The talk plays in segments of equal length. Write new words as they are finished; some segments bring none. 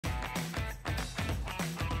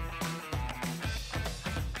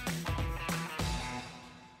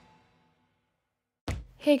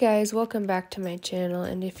Hey guys, welcome back to my channel,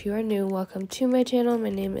 and if you are new, welcome to my channel.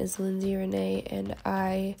 My name is Lindsay Renee, and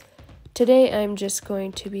today I'm just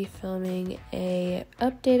going to be filming a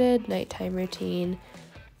updated nighttime routine.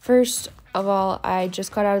 First of all, I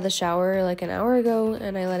just got out of the shower like an hour ago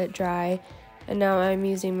and I let it dry, and now I'm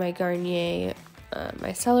using my Garnier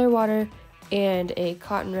micellar water and a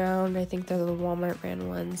cotton round, I think they're the Walmart brand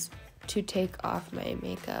ones, to take off my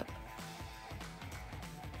makeup.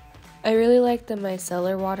 I really like the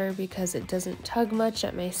micellar water because it doesn't tug much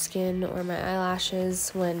at my skin or my eyelashes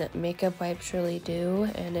when makeup wipes really do,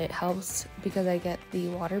 and it helps because I get the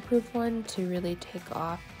waterproof one to really take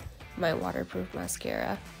off my waterproof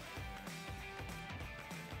mascara.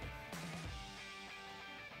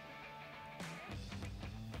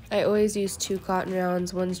 I always use two cotton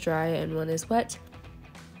rounds, one's dry and one is wet,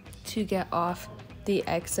 to get off the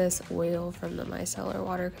excess oil from the micellar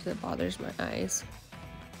water because it bothers my eyes.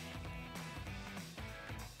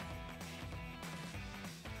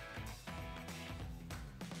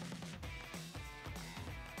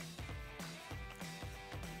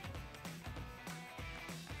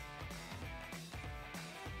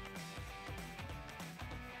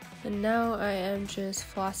 And now I am just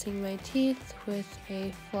flossing my teeth with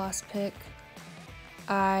a floss pick.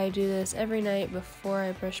 I do this every night before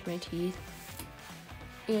I brush my teeth.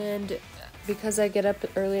 And because I get up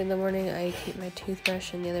early in the morning, I keep my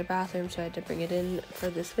toothbrush in the other bathroom, so I had to bring it in for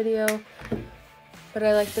this video. But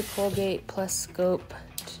I like the Colgate Plus Scope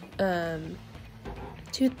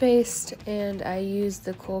toothpaste, and I use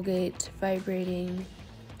the Colgate vibrating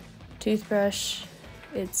toothbrush.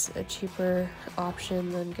 It's a cheaper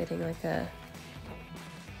option than getting like I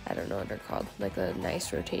don't know what they're called, like the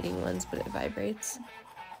nice rotating ones, but it vibrates.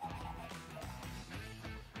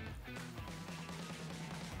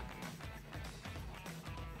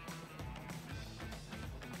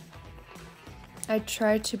 I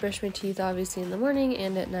try to brush my teeth obviously in the morning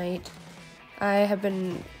and at night. I have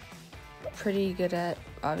been pretty good at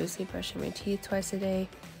obviously brushing my teeth twice a day,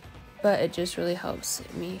 but it just really helps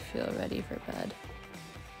me feel ready for bed.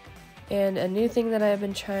 And a new thing that I've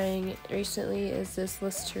been trying recently is this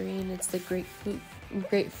Listerine. It's the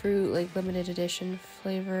grapefruit like limited edition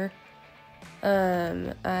flavor.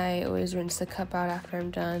 I always rinse the cup out after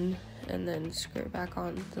I'm done and then screw it back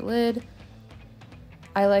on the lid.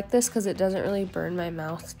 I like this because it doesn't really burn my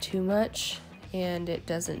mouth too much and it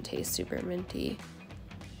doesn't taste super minty.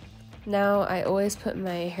 Now I always put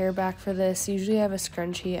my hair back for this. Usually I have a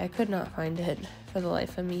scrunchie. I could not find it for the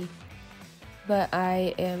life of me. But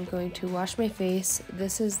I am going to wash my face.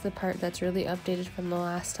 This is the part that's really updated from the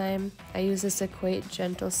last time. I use this Equate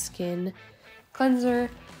Gentle Skin Cleanser,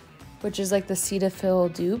 which is like the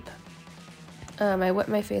Cetaphil dupe. I wet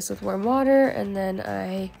my face with warm water and then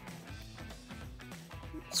I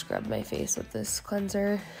scrub my face with this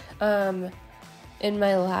cleanser. In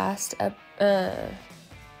my last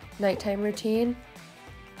nighttime routine,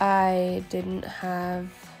 I didn't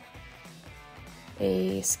have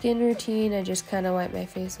a skin routine. I just kind of wipe my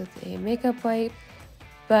face with a makeup wipe,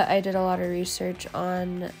 but I did a lot of research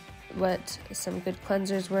on what some good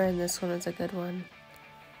cleansers were, and this one is a good one.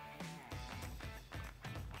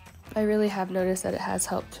 I really have noticed that it has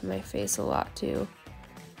helped my face a lot too.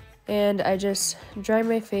 And I just dry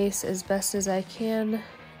my face as best as I can,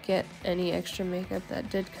 get any extra makeup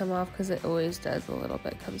that did come off, because it always does, a little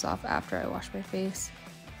bit comes off after I wash my face.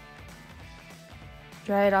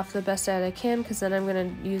 Dry it off the best that I can, because then I'm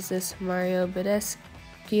going to use this Mario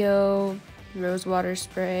Badescu rose water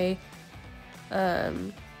spray. I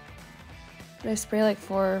spray like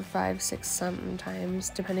 4, 5, 6 sometimes,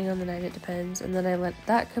 depending on the night, it depends. And then I let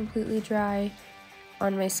that completely dry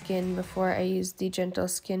on my skin before I use the Gentle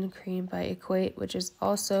Skin Cream by Equate, which is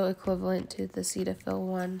also equivalent to the Cetaphil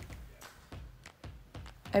one.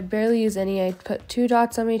 I barely use any. I put 2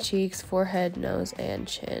 dots on my cheeks, forehead, nose, and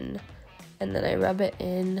chin. And then I rub it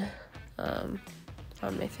in on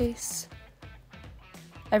my face.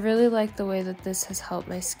 I really like the way that this has helped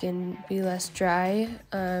my skin be less dry.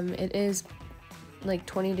 It is like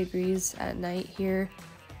 20 degrees at night here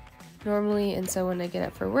normally, and so when I get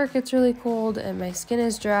up for work it's really cold and my skin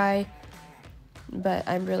is dry, but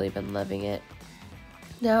I've really been loving it.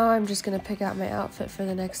 Now I'm just going to pick out my outfit for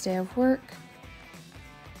the next day of work,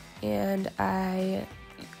 and I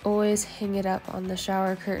always hang it up on the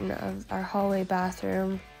shower curtain of our hallway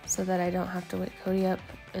bathroom so that I don't have to wake Cody up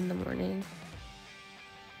in the morning.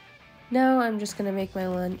 Now I'm just gonna make my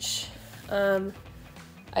lunch.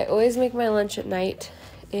 I always make my lunch at night,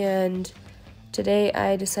 and today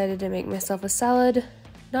I decided to make myself a salad,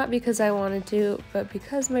 not because I wanted to, but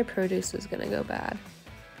because my produce was gonna go bad.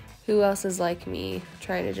 Who else is like me,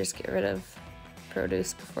 trying to just get rid of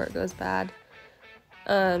produce before it goes bad.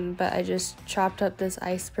 But I just chopped up this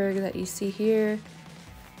iceberg that you see here,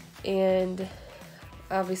 and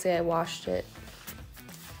obviously I washed it,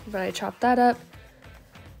 but I chopped that up,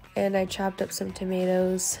 and I chopped up some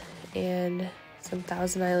tomatoes and some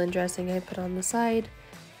Thousand Island dressing I put on the side,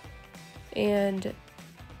 and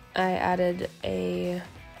I added a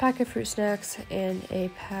pack of fruit snacks and a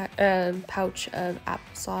pouch of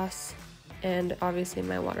applesauce, and obviously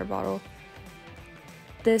my water bottle.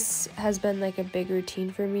 This has been like a big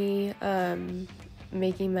routine for me,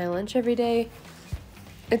 making my lunch every day.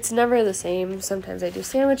 It's never the same. Sometimes I do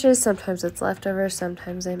sandwiches, sometimes it's leftovers,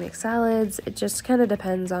 sometimes I make salads. It just kind of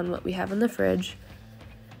depends on what we have in the fridge.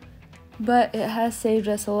 But it has saved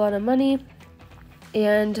us a lot of money,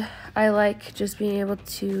 and I like just being able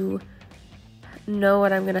to know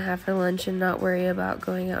what I'm gonna have for lunch and not worry about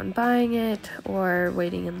going out and buying it or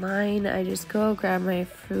waiting in line. I just go grab my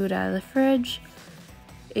food out of the fridge,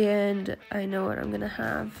 and I know what I'm gonna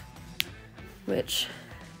have, which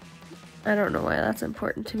I don't know why that's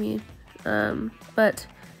important to me, but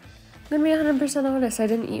I'm gonna be 100% honest, I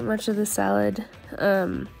didn't eat much of the salad.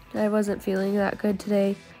 I wasn't feeling that good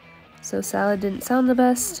today, so salad didn't sound the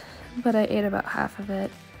best, but I ate about half of it.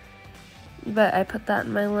 But I put that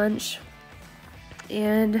in my lunch,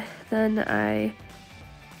 and then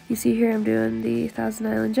you see here I'm doing the Thousand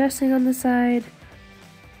Island dressing on the side.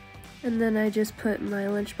 And then I just put my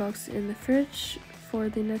lunchbox in the fridge for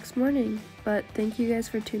the next morning. But thank you guys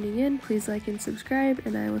for tuning in. Please like and subscribe,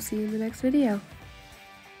 and I will see you in the next video.